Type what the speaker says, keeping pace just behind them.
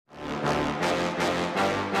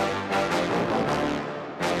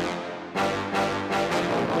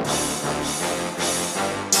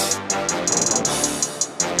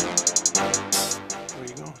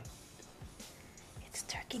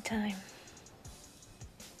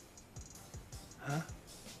Huh?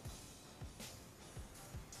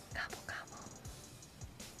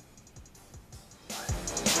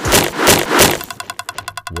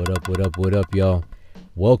 What up, y'all?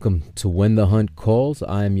 Welcome to When the Hunt Calls.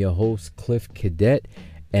 I am your host, Cliff Cadet,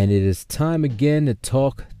 and it is time again to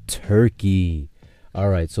talk turkey. All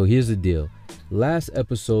right, so here's the deal. Last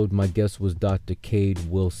episode, my guest was Dr. Cade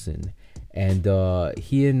Wilson, and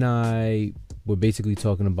he and I were basically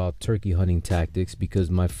talking about turkey hunting tactics because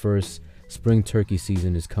my first spring turkey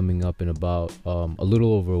season is coming up in about a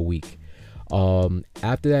little over a week.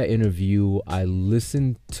 After that interview, I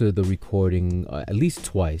listened to the recording at least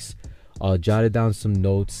twice, jotted down some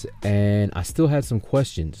notes, and I still had some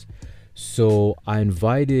questions. So I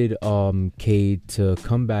invited Cade to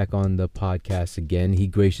come back on the podcast again. He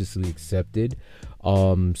graciously accepted.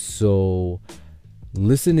 So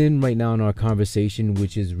listen in right now in our conversation,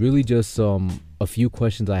 which is really just a few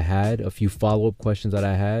questions I had, a few follow-up questions that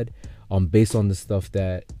I had, based on the stuff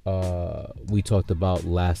that we talked about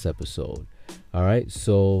last episode. All right,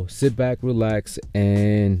 so sit back, relax,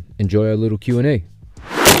 and enjoy our little Q&A.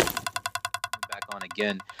 Back on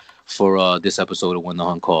again for this episode of When the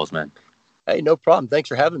Hunt Calls, man. Hey, no problem. Thanks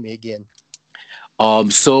for having me again.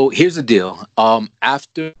 So here's the deal.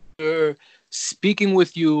 After speaking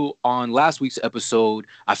with you on last week's episode,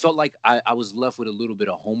 I felt like I was left with a little bit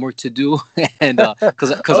of homework to do, and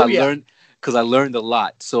because Oh, I yeah. learned a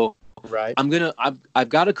lot. So Right. I've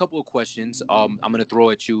got a couple of questions. I'm gonna throw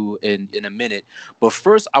at you in a minute, but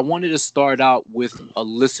first I wanted to start out with a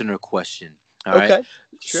listener question. All right. Okay.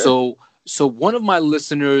 Sure. So one of my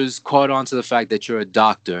listeners caught on to the fact that you're a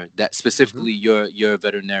doctor, that Hmm. specifically you're a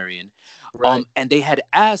veterinarian, Right. and they had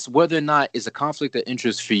asked whether or not is a conflict of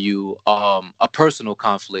interest for you, a personal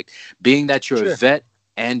conflict, being that you're a Sure. vet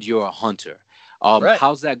and you're a hunter. Right.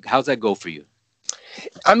 How's that go for you?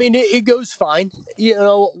 I mean, it goes fine.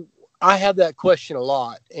 I have that question a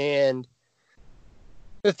lot. And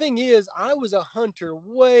the thing is, I was a hunter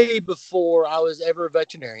way before I was ever a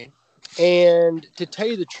veterinarian. And to tell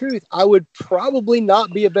you the truth, I would probably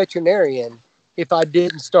not be a veterinarian if I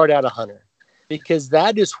didn't start out a hunter, because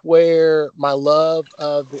that is where my love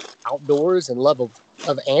of the outdoors and love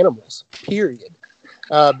of animals, period,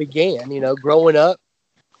 began. Growing up,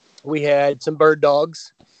 we had some bird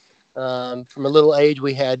dogs. From a little age,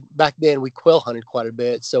 back then we quail hunted quite a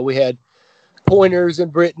bit. So we had pointers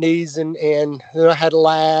and Brittany's, and then I had a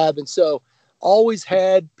lab. And so always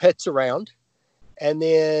had pets around. And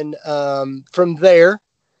then from there,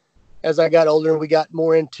 as I got older and we got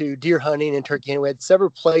more into deer hunting and turkey hunting, we had several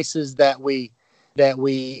places that we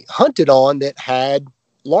hunted on that had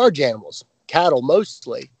large animals, cattle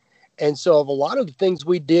mostly. And so of a lot of the things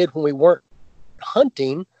we did when we weren't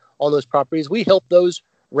hunting on those properties, we helped those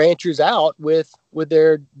ranchers out with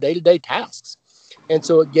their day-to-day tasks. And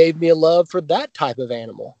so it gave me a love for that type of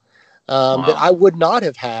animal that Wow. I would not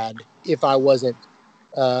have had if I wasn't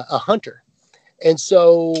a hunter. And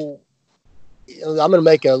so I'm going to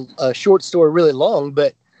make a short story really long,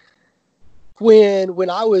 but when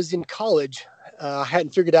I was in college, I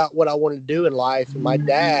hadn't figured out what I wanted to do in life, and my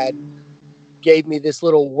dad gave me this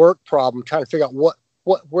little work problem, trying to figure out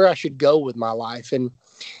where I should go with my life.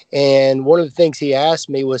 And one of the things he asked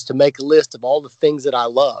me was to make a list of all the things that I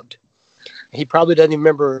loved. He probably doesn't even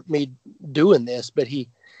remember me doing this, but he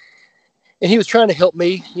was trying to help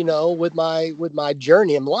me, with my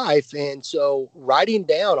journey in life. And so writing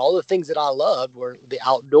down all the things that I loved were the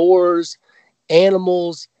outdoors,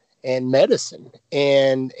 animals, and medicine.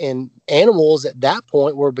 And animals at that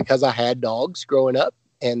point were because I had dogs growing up,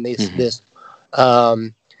 and this Hmm. this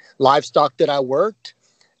um, livestock that I worked,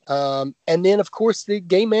 and then of course the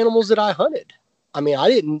game animals that I hunted. I mean, I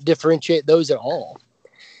didn't differentiate those at all.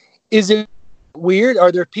 Is it weird?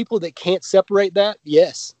 Are there people that can't separate that?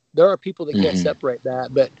 Yes, there are people that can't Hmm. separate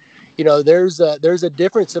that. But there's a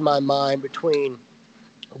difference in my mind between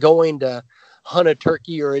going to hunt a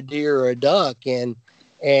turkey or a deer or a duck and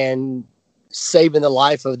saving the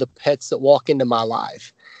life of the pets that walk into my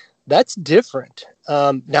life. That's different.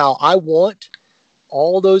 Now I want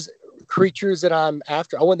all those creatures that I'm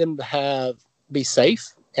after. I want them to be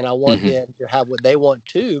safe, and I want Hmm. them to have what they want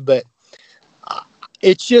too. But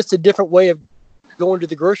it's just a different way of going to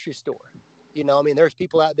the grocery store. I mean, there's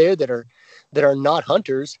people out there that are not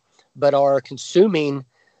hunters but are consuming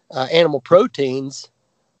animal proteins.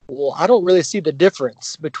 Well, I don't really see the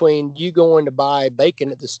difference between you going to buy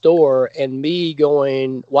bacon at the store and me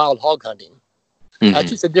going wild hog hunting. That's Hmm.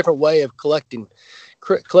 just a different way of collecting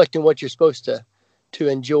what you're supposed to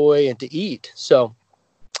enjoy and to eat. So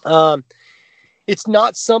um, it's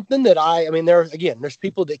not something that I mean, there's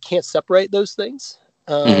people that can't separate those things.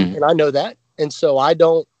 Hmm. And I know that. And so I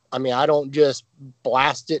don't. I mean, I don't just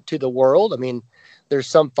blast it to the world. I mean, there's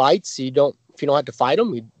some fights if you don't have to fight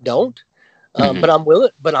them, you don't. But I'm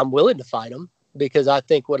willing to fight them because I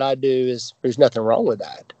think what I do is there's nothing wrong with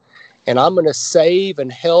that. And I'm going to save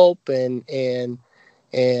and help and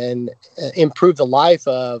improve the life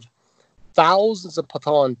of thousands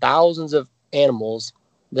of animals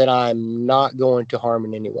that I'm not going to harm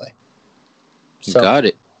in any way. So, Got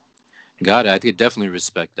it. I could definitely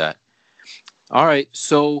respect that. All right.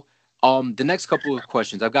 So, the next couple of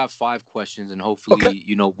questions, I've got 5 questions, and hopefully,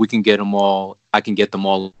 okay. we can get them all. I can get them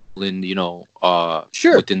all in,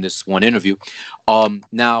 Sure. within this one interview.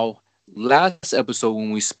 Now, last episode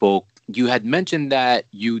when we spoke, you had mentioned that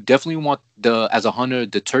you definitely want as a hunter,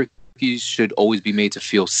 the turkeys should always be made to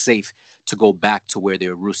feel safe to go back to where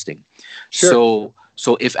they're roosting. Sure.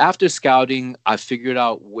 So if after scouting, I figured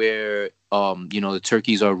out where, the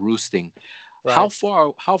turkeys are roosting, right.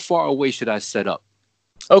 how far away should I set up?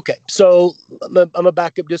 Okay. So I'm going to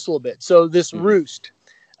back up just a little bit. So this roost,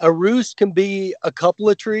 a roost can be a couple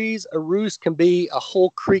of trees. A roost can be a whole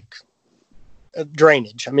creek of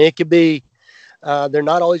drainage. I mean, it could be, they're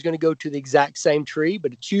not always going to go to the exact same tree,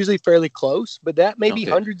 but it's usually fairly close, but that may be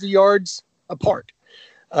hundreds of yards apart.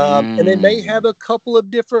 And they may have a couple of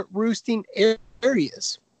different roosting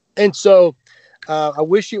areas. And so I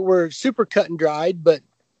wish it were super cut and dried, but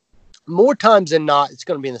more times than not, it's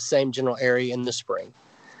going to be in the same general area in the spring.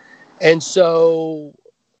 And so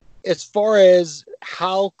as far as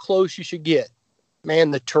how close you should get, man,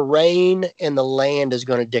 the terrain and the land is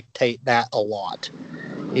going to dictate that a lot.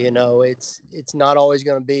 It's not always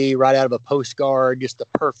going to be right out of a postcard, just the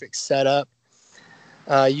perfect setup.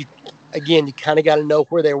 You kind of got to know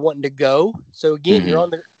where they're wanting to go. So again, you're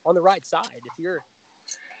on the right side. If you're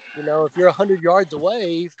 100 yards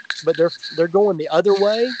away, but they're going the other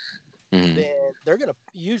way, then they're going to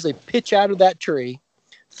usually pitch out of that tree,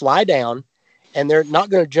 fly down, and they're not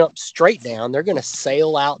going to jump straight down. They're going to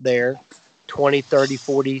sail out there 20, 30,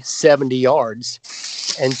 40, 70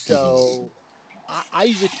 yards. And so I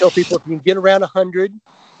usually tell people if you can get around 100,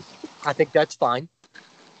 I think that's fine.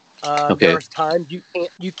 There's times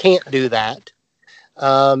you can't do that.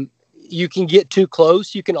 You can get too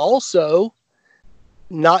close. You can also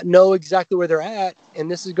not know exactly where they're at.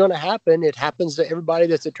 And this is going to happen. It happens to everybody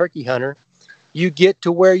that's a turkey hunter. You get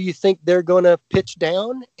to where you think they're going to pitch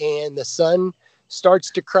down and the sun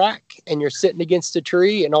starts to crack and you're sitting against a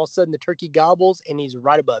tree and all of a sudden the turkey gobbles and he's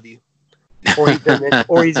right above you. Or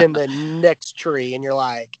he's in the next tree and you're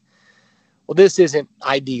like, well, this isn't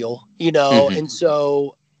ideal, And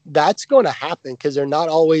so that's going to happen because they're not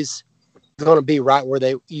always going to be right where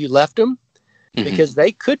you left them because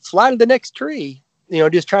they could fly to the next tree,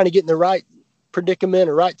 just trying to get in the right predicament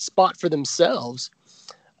or right spot for themselves.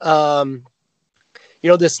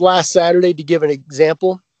 This last Saturday, to give an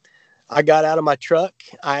example, I got out of my truck.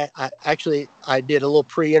 I did a little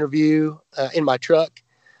pre-interview in my truck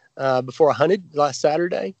before I hunted last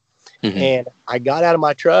Saturday. And I got out of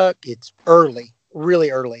my truck. It's early, really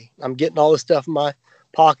early. I'm getting all the stuff in my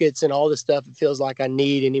pockets and all the stuff it feels like I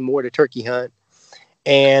need anymore to turkey hunt.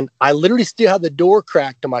 And I literally still have the door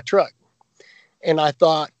cracked to my truck. And I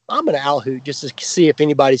thought, I'm going to owl hoot just to see if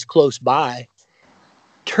anybody's close by.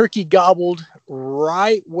 Turkey gobbled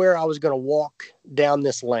right where I was going to walk down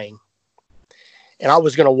this lane. And I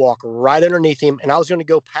was going to walk right underneath him. And I was going to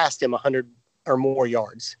go past him 100 or more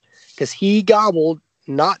yards because he gobbled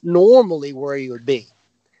not normally where he would be.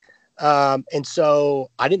 And so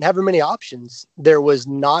I didn't have very many options. There was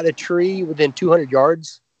not a tree within 200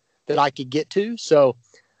 yards that I could get to. So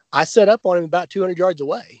I set up on him about 200 yards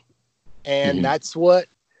away. And that's what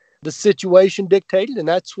the situation dictated. And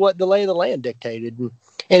that's what the lay of the land dictated. And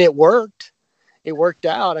it worked. It worked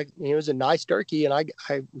out. It was a nice turkey and I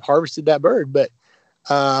harvested that bird, but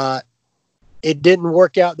it didn't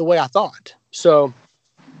work out the way I thought. So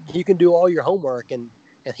you can do all your homework and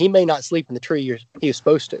he may not sleep in the tree he was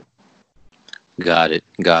supposed to. Got it.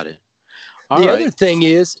 The other thing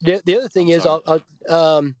is,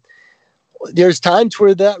 there's times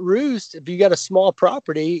where that roost, if you got a small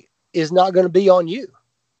property, is not going to be on you,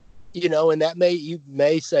 and you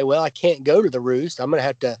may say, well, I can't go to the roost. I'm going to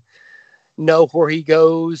have to know where he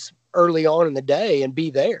goes early on in the day and be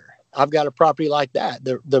there. I've got a property like that.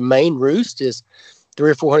 The main roost is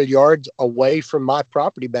 300 or 400 yards away from my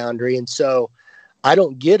property boundary. And so I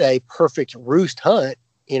don't get a perfect roost hunt.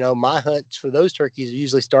 My hunts for those turkeys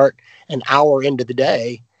usually start an hour into the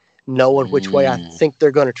day, knowing which way I think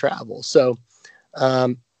they're going to travel. So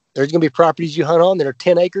there's going to be properties you hunt on that are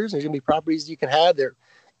 10 acres. There's going to be properties you can have. They're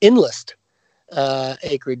endless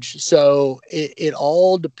acreage. So it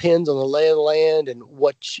all depends on the lay of the land and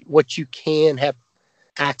what you can have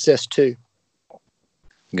access to.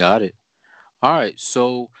 Got it. All right.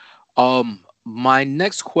 So, my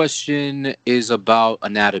next question is about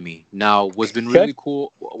anatomy. Now, Okay. what's been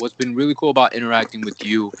really cool about interacting with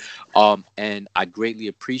you, and I greatly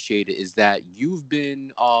appreciate it, is that you've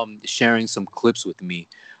been sharing some clips with me,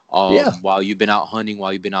 Yeah. while you've been out hunting,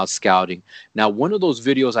 while you've been out scouting. Now, one of those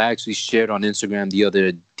videos I actually shared on Instagram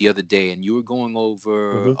the other day, and you were going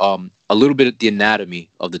over Hmm. a little bit of the anatomy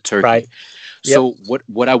of the turkey. Right. Yep. So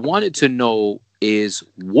what I wanted to know is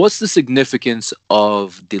what's the significance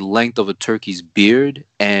of the length of a turkey's beard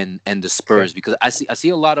and the Okay. spurs? Because I see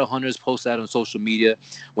a lot of hunters post that on social media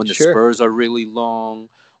when the Sure. spurs are really long,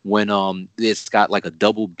 when it's got like a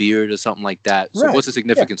double beard or something like that. So Right. what's the Yeah.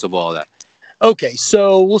 significance of all that? Okay,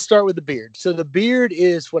 so we'll start with the beard. So the beard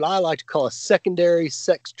is what I like to call a secondary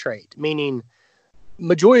sex trait, meaning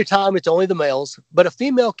majority of the time it's only the males, but a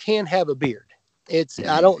female can have a beard.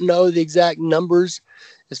 I don't know the exact numbers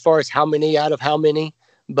as far as how many out of how many,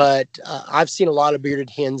 but I've seen a lot of bearded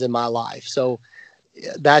hens in my life. So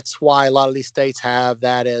that's why a lot of these states have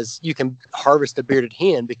that as you can harvest a bearded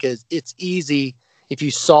hen, because it's easy if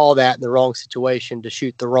you saw that in the wrong situation to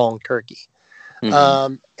shoot the wrong turkey.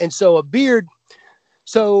 Hmm. And so a beard,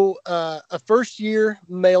 a first year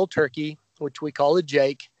male turkey, which we call a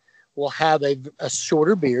Jake, will have a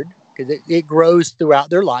shorter beard because it grows throughout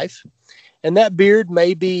their life. And that beard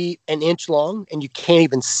may be an inch long and you can't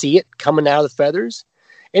even see it coming out of the feathers.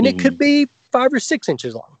 And it Hmm. could be 5 or 6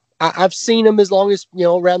 inches long. I've seen them as long as,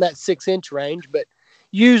 around that 6 inch range, but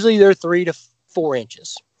usually they're 3 to 4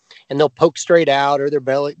 inches and they'll poke straight out or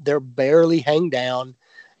they're barely hang down.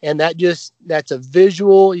 And that's a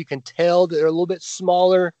visual. You can tell that they're a little bit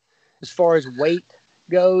smaller as far as weight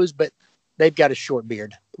goes, but they've got a short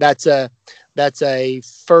beard. That's a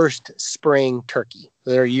first spring turkey.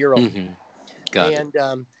 They're a year old. Hmm. Got it.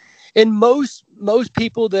 And most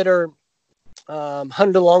people that are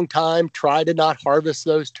hunted a long time try to not harvest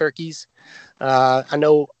those turkeys. I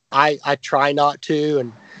know I try not to,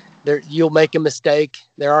 and you'll make a mistake.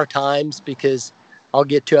 There are times, because I'll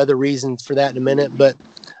get to other reasons for that in a minute. But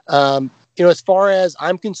as far as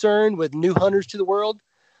I'm concerned, with new hunters to the world,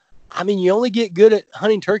 I mean, you only get good at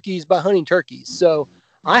hunting turkeys by hunting turkeys. So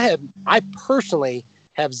I personally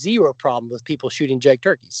have zero problem with people shooting Jake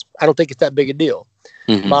turkeys. I don't think it's that big a deal.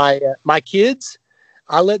 Hmm. My kids,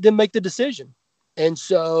 I let them make the decision. And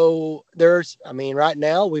so right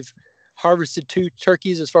now we've harvested 2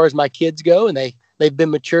 turkeys as far as my kids go, and they've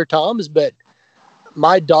been mature toms, but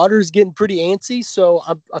my daughter's getting pretty antsy. So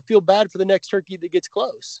I feel bad for the next turkey that gets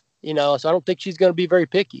close, so I don't think she's going to be very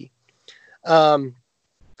picky. Um,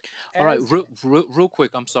 All right, as real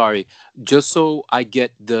quick. I'm sorry, just so I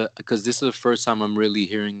get because this is the first time I'm really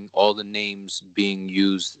hearing all the names being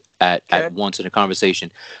used at Okay. once in a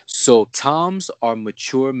conversation. So toms are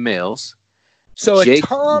mature males. So Jake,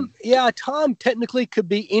 a tom technically could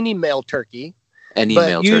be any male turkey, any but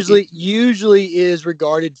male turkey, usually is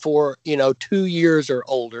regarded for 2 years or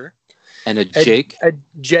older. and a A, Jake. a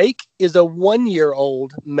Jake is a 1 year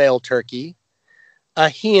old male turkey. A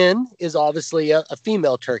hen is obviously a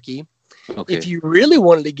female turkey. Okay. If you really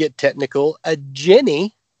wanted to get technical, a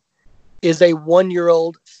Jenny is a 1 year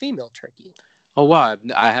old female turkey. Oh wow,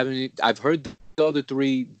 I haven't. I've heard the other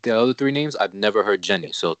three names. I've never heard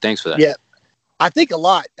Jenny. So thanks for that. Yeah, I think a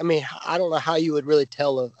lot. I mean, I don't know how you would really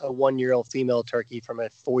tell a 1 year old female turkey from a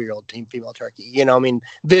 4 year old female turkey. I mean,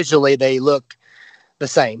 visually they look the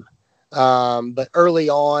same. But early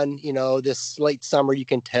on, this late summer, you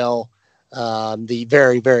can tell the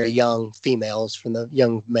very, very young females from the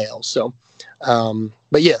young males. So,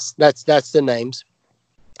 but yes, that's the names.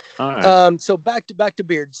 All right. So back to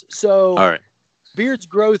beards. So All right. beards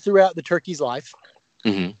grow throughout the turkey's life.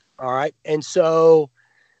 Mm-hmm. All right. And so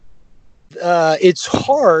it's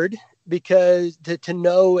hard because to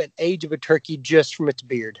know an age of a turkey just from its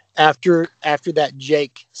beard after that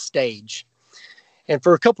Jake stage. And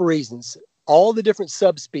for a couple reasons. All the different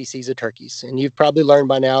subspecies of turkeys, and you've probably learned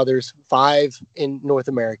by now there's 5 in North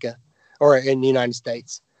America or in the United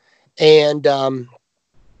States. And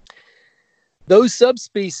those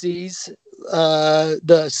subspecies,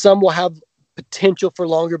 some will have potential for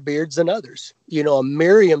longer beards than others. A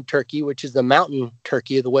Merriam turkey, which is the mountain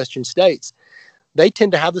turkey of the Western states, they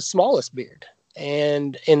tend to have the smallest beard.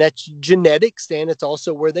 And that's genetics, and it's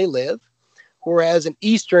also where they live. Whereas an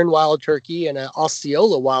Eastern wild turkey and an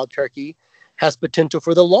Osceola wild turkey has potential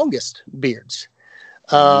for the longest beards.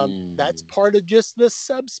 That's part of just the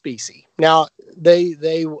subspecies. Now,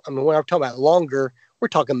 when I'm talking about longer, we're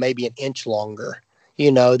talking maybe an inch longer,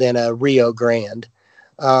 than a Rio Grande.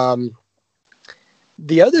 The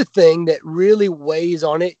other thing that really weighs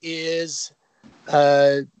on it is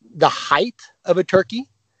the height of a turkey.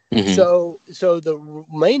 Mhm. So the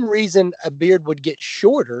main reason a beard would get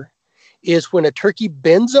shorter is when a turkey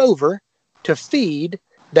bends over to feed,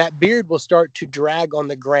 that beard will start to drag on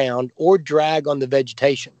the ground or drag on the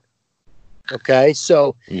vegetation. Okay,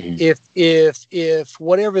 so Mhm. if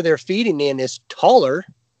whatever they're feeding in is taller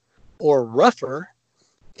or rougher,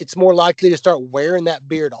 it's more likely to start wearing that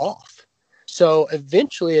beard off. So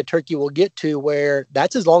eventually a turkey will get to where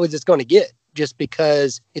that's as long as it's going to get, just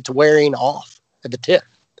because it's wearing off at the tip.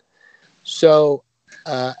 So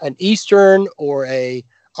an Eastern or a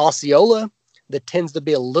Osceola that tends to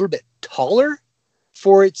be a little bit taller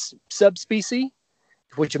for its subspecies,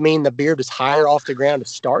 which would mean the beard is higher off the ground to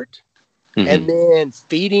start. Mhm. And then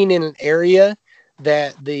feeding in an area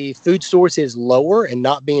that the food source is lower and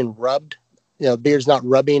not being rubbed, beard's not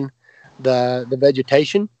rubbing the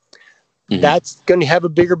vegetation, Mhm. that's going to have a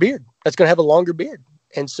bigger beard. That's going to have a longer beard.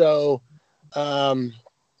 And so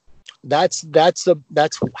that's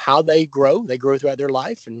how they grow. They grow throughout their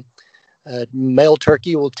life. And male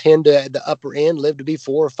turkey will tend to, at the upper end, live to be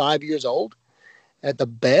 4 or 5 years old at the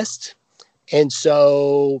best. And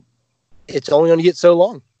so it's only going to get so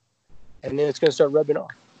long. And then it's going to start rubbing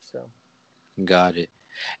off. So, Got it.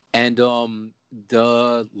 And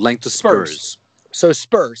the length of spurs. So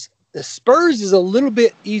spurs. The spurs is a little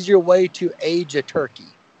bit easier way to age a turkey,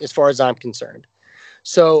 as far as I'm concerned.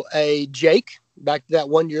 So a Jake, back to that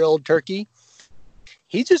 1-year-old turkey,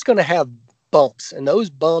 he's just going to have bumps, and those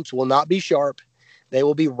bumps will not be sharp. They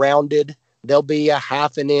will be rounded. They'll be a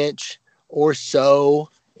half an inch or so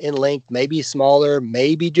in length, maybe smaller,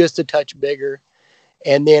 maybe just a touch bigger.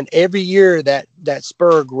 And then every year that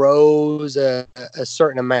spur grows a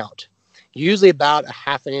certain amount, usually about a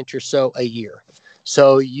half an inch or so a year.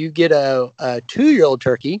 So you get a 2-year-old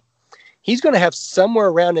turkey, he's going to have somewhere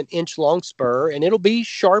around an inch long spur, and it'll be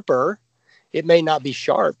sharper. It may not be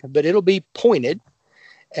sharp, but it'll be pointed.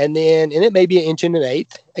 And it may be an inch and an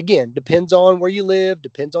eighth. Again, depends on where you live,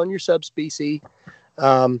 depends on your subspecies.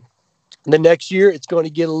 The next year, it's going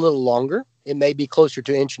to get a little longer. It may be closer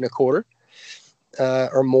to an inch and a quarter.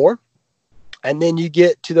 Or more. And then you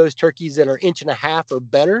get to those turkeys that are inch and a half or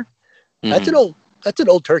better. That's an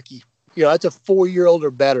old turkey. That's a 4-year-old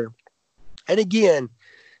or better. And again,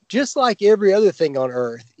 just like every other thing on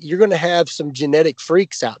earth, you're going to have some genetic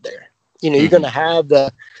freaks out there. You're going to have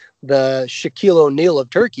the Shaquille O'Neal of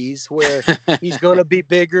turkeys, where he's going to be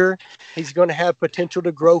bigger. He's going to have potential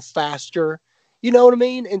to grow faster. You know what I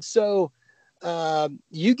mean? And so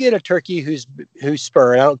you get a turkey who's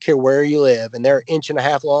spurred, I don't care where you live, and they're an inch and a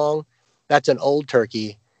half long. That's an old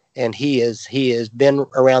turkey, and he has been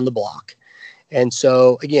around the block. And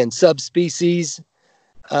so again, subspecies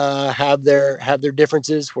have their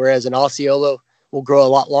differences. Whereas an Osceola will grow a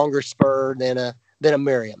lot longer spur than a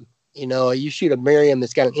Merriam. You shoot a Merriam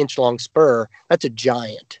that's got an inch long spur, that's a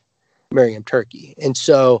giant Merriam turkey. And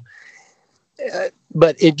so.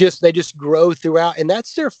 But they just grow throughout, and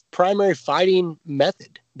that's their primary fighting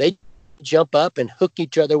method. They jump up and hook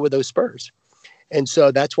each other with those spurs. And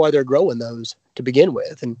so that's why they're growing those to begin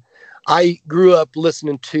with. And I grew up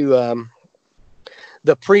listening to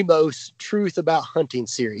the Primos Truth About Hunting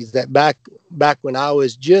series, that back when I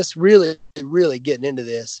was just really, really getting into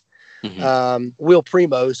this. Will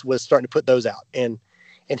Primos was starting to put those out. And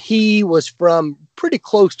he was from pretty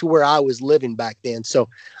close to where I was living back then. So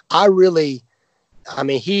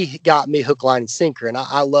he got me hook, line, and sinker, and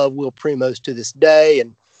I love Will Primos to this day.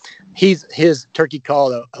 And his turkey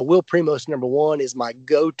call, a Will Primos #1, is my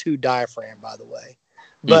go-to diaphragm, by the way.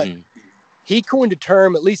 But he coined a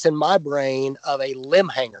term, at least in my brain, of a limb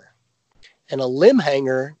hanger. And a limb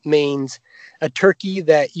hanger means a turkey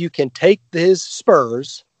that you can take his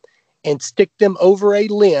spurs and stick them over a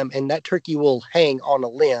limb, and that turkey will hang on a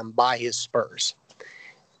limb by his spurs.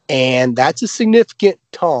 And that's a significant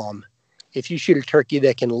tom if you shoot a turkey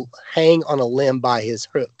that can hang on a limb by his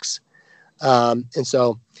hooks. And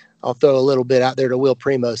so I'll throw a little bit out there to Will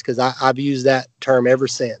Primos, because I've used that term ever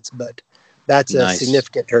since. But that's a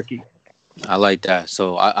significant turkey. I like that.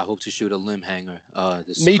 So I hope to shoot a limb hanger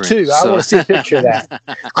this Me spring. too. I want to see a picture of that.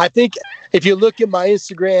 I think if you look at my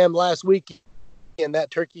Instagram last week, and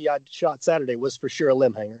that turkey I shot Saturday was for sure a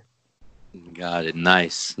limb hanger. Got it.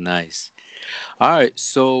 Nice. All right.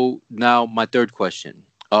 So now my third question.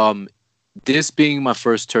 This being my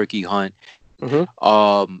first turkey hunt, do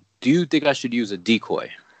you think I should use a decoy?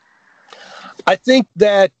 I think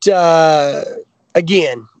that,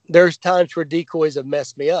 again, there's times where decoys have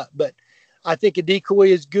messed me up, but I think a decoy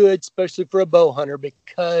is good, especially for a bow hunter,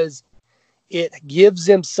 because it gives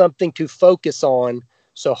them something to focus on.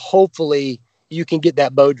 So hopefully you can get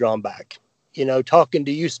that bow drawn back. talking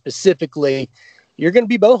to you specifically, you're going to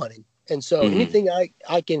be bow hunting. And so anything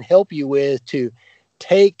I can help you with to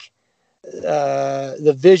take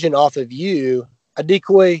the vision off of you, a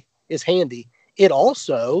decoy is handy. It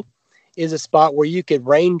also is a spot where you could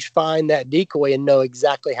range find that decoy and know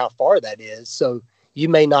exactly how far that is. So you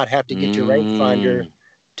may not have to get your rangefinder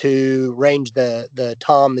to range the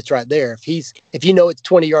tom that's right there. If you know it's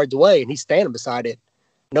 20 yards away and he's standing beside it,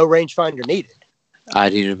 no rangefinder needed. I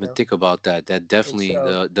didn't even think about that. That definitely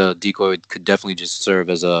the decoy could definitely just serve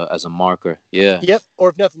as a marker. Yeah. Yep. Or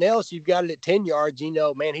if nothing else, you've got it at 10 yards.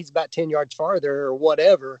 Man, he's about 10 yards farther or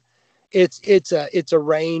whatever. It's a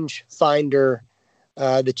range finder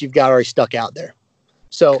that you've got already stuck out there.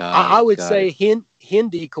 So I would say hen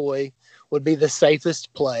decoy would be the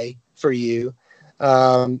safest play for you.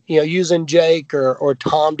 Using Jake or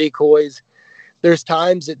Tom decoys. There's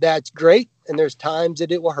times that's great, and there's times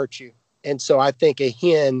that it will hurt you. And so I think a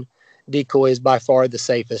hen decoy is by far the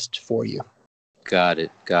safest for you. Got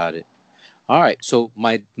it. All right. So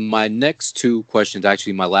my next two questions,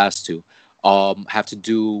 actually my last two, have to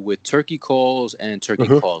do with turkey calls and turkey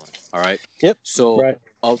calling. All right. Yep. So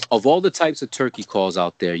of all the types of turkey calls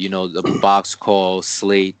out there, the box call,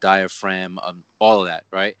 slate, diaphragm, all of that,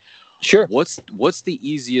 right? Sure. What's the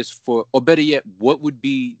easiest or better yet, what would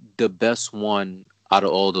be the best one out of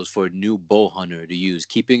all those for a new bow hunter to use?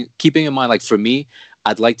 Keeping in mind, like for me,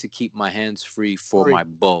 I'd like to keep my hands free for my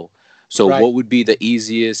bow. So what would be the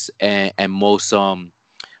easiest and most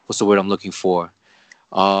what's the word I'm looking for?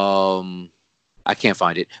 I can't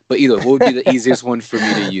find it. But either, what would be the easiest one for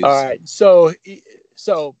me to use? All right. So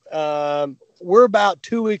we're about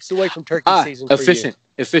 2 weeks away from turkey season.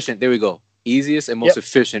 Efficient. There we go. Easiest and most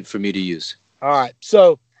efficient for me to use. All right.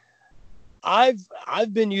 So I've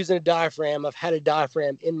been using a diaphragm. I've had a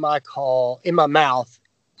diaphragm in my mouth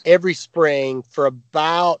every spring for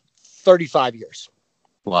about 35 years.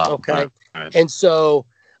 Wow. Okay. All right. And so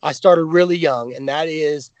I started really young, and that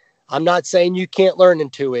is, I'm not saying you can't learn in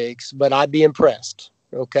 2 weeks, but I'd be impressed.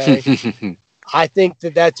 Okay. I think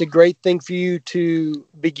that's a great thing for you to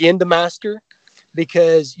begin to master,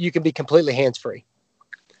 because you can be completely hands-free.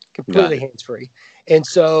 And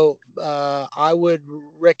so I would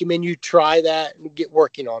recommend you try that and get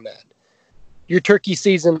working on that. Your turkey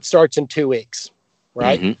season starts in 2 weeks,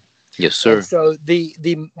 right? Mm-hmm. Yes, sir. And so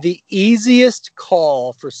the easiest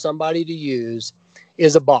call for somebody to use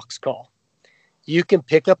is a box call. You can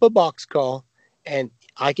pick up a box call, and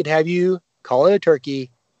I could have you calling a turkey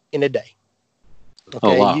in a day. Okay.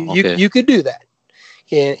 Oh, wow. You could do that.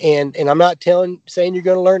 And I'm not saying you're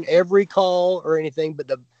going to learn every call or anything, but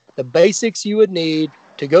the basics you would need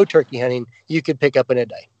to go turkey hunting, you could pick up in a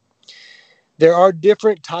day. There are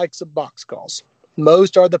different types of box calls.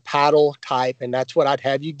 Most are the paddle type, and that's what I'd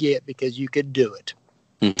have you get because you could do it.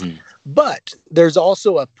 Mm-hmm. But there's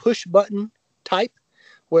also a push button type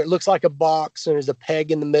where it looks like a box and there's a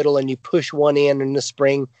peg in the middle, and you push one in and the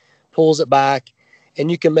spring pulls it back,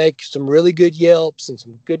 and you can make some really good yelps and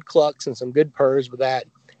some good clucks and some good purrs with that.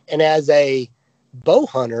 And as a bow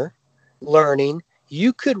hunter learning,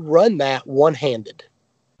 you could run that one-handed.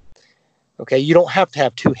 Okay, you don't have to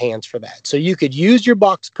have two hands for that. So you could use your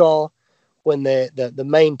box call when the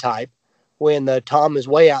main type, when the tom is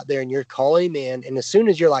way out there and you're calling him in, and as soon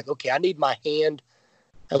as you're like, okay, I need my hand,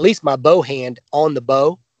 at least my bow hand on the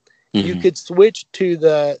bow, you could switch to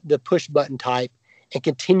the push button type and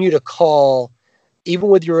continue to call even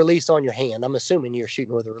with your release on your hand. I'm assuming you're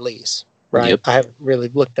shooting with a release, right? Yep. I haven't really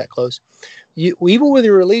looked that close. Even with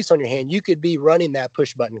your release on your hand, you could be running that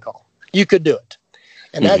push button call. You could do it.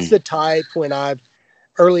 And that's the type when I've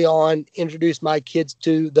early on introduced my kids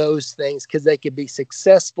to those things, because they could be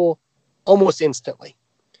successful almost instantly.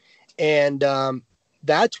 And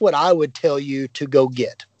that's what I would tell you to go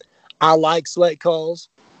get. I like slate calls.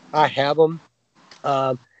 I have them.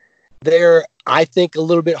 They're, I think, a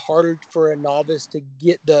little bit harder for a novice to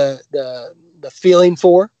get the feeling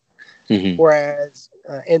for. Whereas,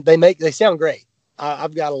 and they sound great.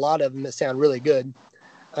 I've got a lot of them that sound really good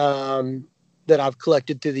that I've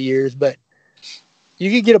collected through the years. But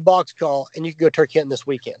you could get a box call and you could go turkey hunting this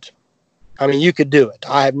weekend. I mean, you could do it.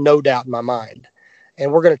 I have no doubt in my mind.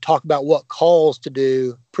 And we're going to talk about what calls to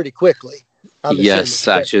do pretty quickly. Yes,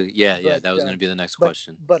 actually. Yeah, that was going to be the next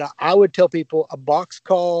question. But I would tell people a box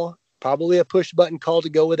call, probably a push button call to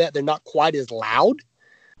go with that. They're not quite as loud.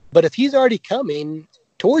 But if he's already coming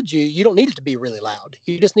towards you, you don't need it to be really loud.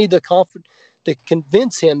 You just need the confidence to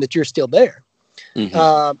convince him that you're still there.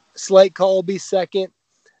 Slate call will be second.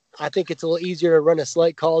 I think it's a little easier to run a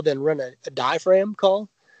slate call than run a diaphragm call.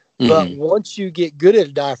 But once you get good at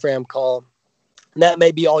a diaphragm call, that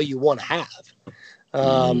may be all you want to have.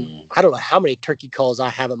 I don't know how many turkey calls I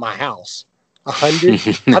have at my house.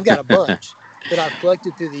 100. I've got a bunch that I've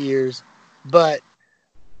collected through the years, but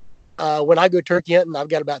when I go turkey hunting, I've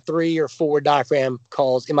got about 3 or 4 diaphragm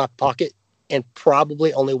calls in my pocket, and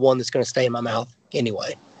probably only one that's going to stay in my mouth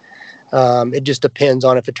anyway. It just depends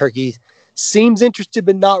on if a turkey seems interested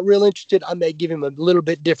but not real interested. I may give him a little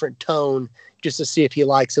bit different tone just to see if he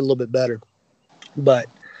likes it a little bit better. But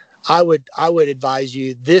I would advise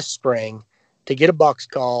you this spring to get a box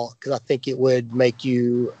call, because I think it would make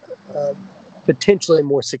you potentially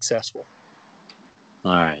more successful.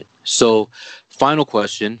 All right. So, final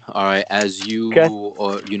question. All right, as you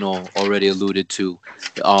already alluded to,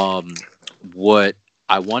 what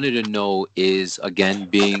I wanted to know is, again,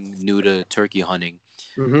 being new to turkey hunting,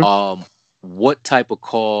 what type of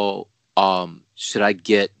call should I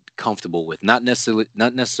get comfortable with? Not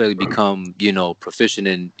necessarily become proficient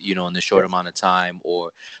in in the short amount of time,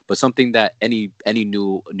 but something that any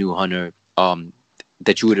new hunter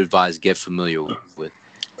that you would advise get familiar with.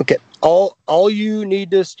 Okay. All you need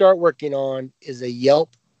to start working on is a yelp.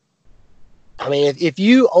 I mean, if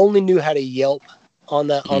you only knew how to yelp on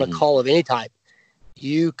a call of any type,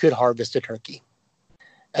 you could harvest a turkey.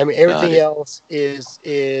 I mean, everything else is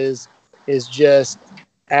just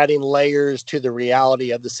adding layers to the reality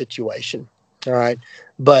of the situation. All right.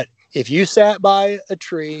 But if you sat by a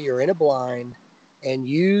tree or in a blind and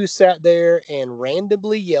you sat there and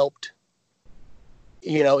randomly yelped,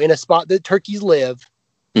 in a spot that turkeys live,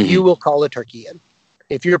 you will call a turkey in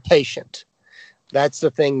if you're patient. That's the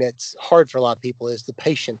thing that's hard for a lot of people, is the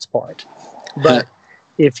patience part. But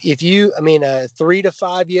if you, 3 to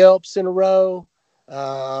 5 yelps in a row,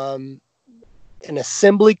 an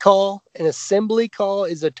assembly call. An assembly call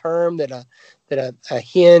is a term that a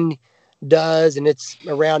hen does, and it's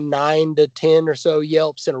around 9 to 10 or so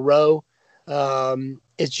yelps in a row.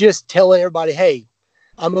 It's just telling everybody, hey,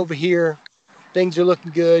 I'm over here. Things are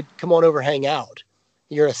looking good. Come on over, hang out.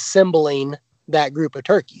 You're assembling that group of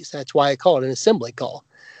turkeys. That's why I call it an assembly call.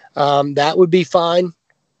 That would be fine.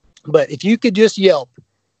 But if you could just yelp,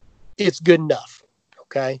 it's good enough.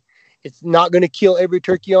 Okay. It's not going to kill every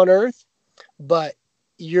turkey on earth, but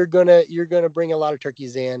you're going to bring a lot of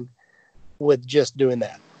turkeys in with just doing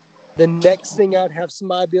that. The next thing I'd have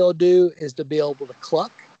somebody be able to do is to be able to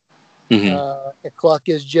cluck. A cluck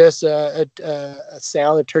is just a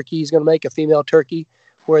sound a turkey is going to make, a female turkey,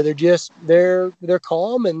 where they're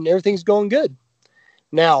calm and everything's going good.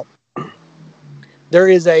 Now, there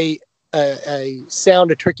is a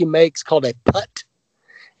sound a turkey makes called a putt,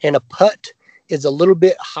 and a putt is a little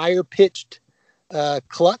bit higher pitched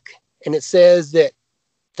cluck, and it says that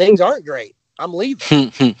things aren't great. I'm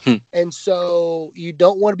leaving. And so you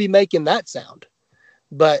don't want to be making that sound.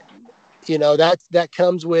 But that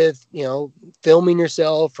comes with filming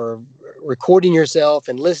yourself or recording yourself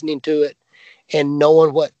and listening to it and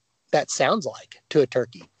knowing what that sounds like to a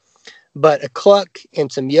turkey. But a cluck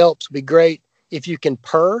and some yelps would be great. If you can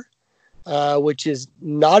purr, which is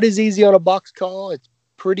not as easy on a box call, it's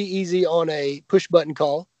pretty easy on a push button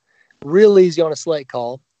call, real easy on a slate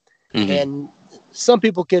call, and some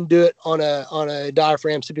people can do it on a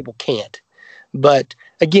diaphragm, some people can't. But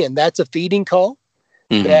again, that's a feeding call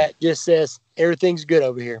that just says everything's good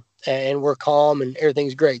over here and we're calm and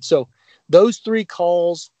everything's great. So those 3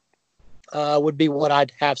 calls would be what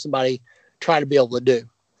I'd have somebody try to be able to do.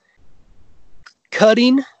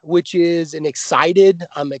 Cutting, which is I'm excited,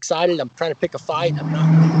 I'm trying to pick a fight, I'm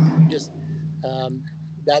not just,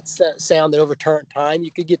 that's a sound that over time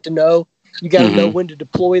you could get to know. You got to know when to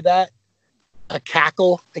deploy that. A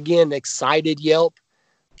cackle, again, excited yelp.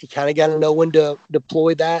 You kind of got to know when to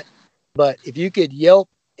deploy that. But if you could yelp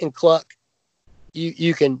and cluck,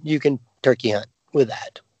 you can turkey hunt with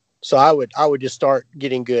that. So I would just start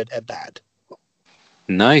getting good at that.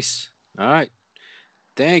 Nice. All right.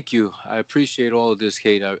 Thank you. I appreciate all of this,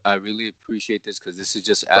 Kate. I really appreciate this, because this is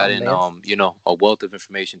just adding a wealth of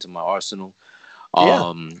information to my arsenal.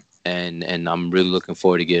 And I'm really looking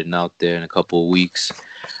forward to getting out there in a couple of weeks.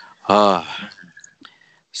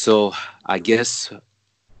 So I guess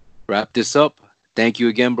wrap this up. Thank you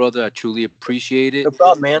again, brother. I truly appreciate it. No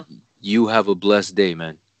problem, man. You have a blessed day,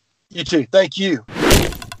 man. You too. Thank you.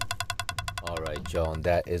 All right, John,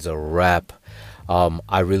 that is a wrap.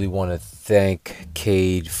 I really want to thank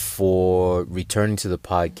Cade for returning to the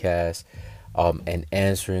podcast and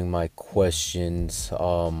answering my questions.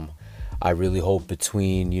 I really hope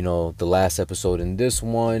between, the last episode and this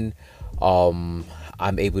one,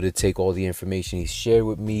 I'm able to take all the information he shared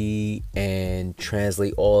with me and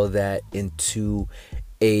translate all of that into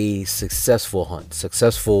a successful hunt.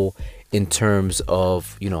 Successful in terms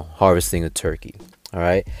of, harvesting a turkey. All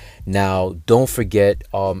right. Now, don't forget,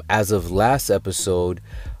 as of last episode,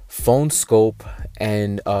 Phone Scope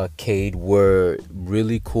and Cade were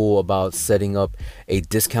really cool about setting up a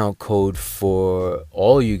discount code for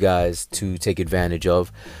all you guys to take advantage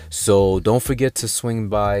of. So don't forget to swing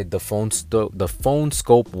by the Phone Scope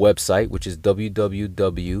website, which is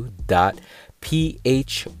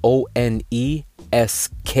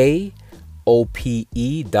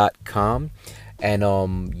www.phoneskOPE.com,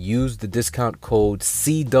 and use the discount code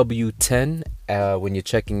CW10 when you're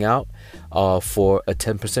checking out for a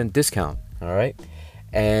 10% discount. All right.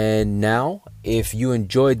 And now, if you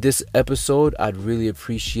enjoyed this episode, I'd really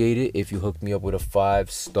appreciate it if you hooked me up with a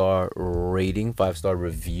 5-star rating, 5-star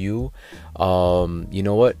review. You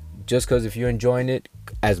know what? Just because if you're enjoying it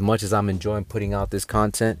as much as I'm enjoying putting out this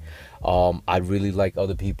content, I'd really like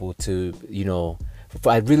other people to,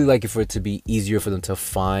 I'd really like it for it to be easier for them to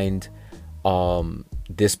find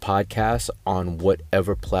this podcast on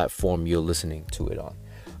whatever platform you're listening to it on.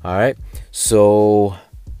 All right. So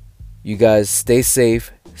you guys stay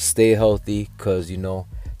safe, stay healthy, because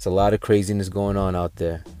it's a lot of craziness going on out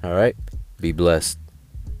there. All right. Be blessed.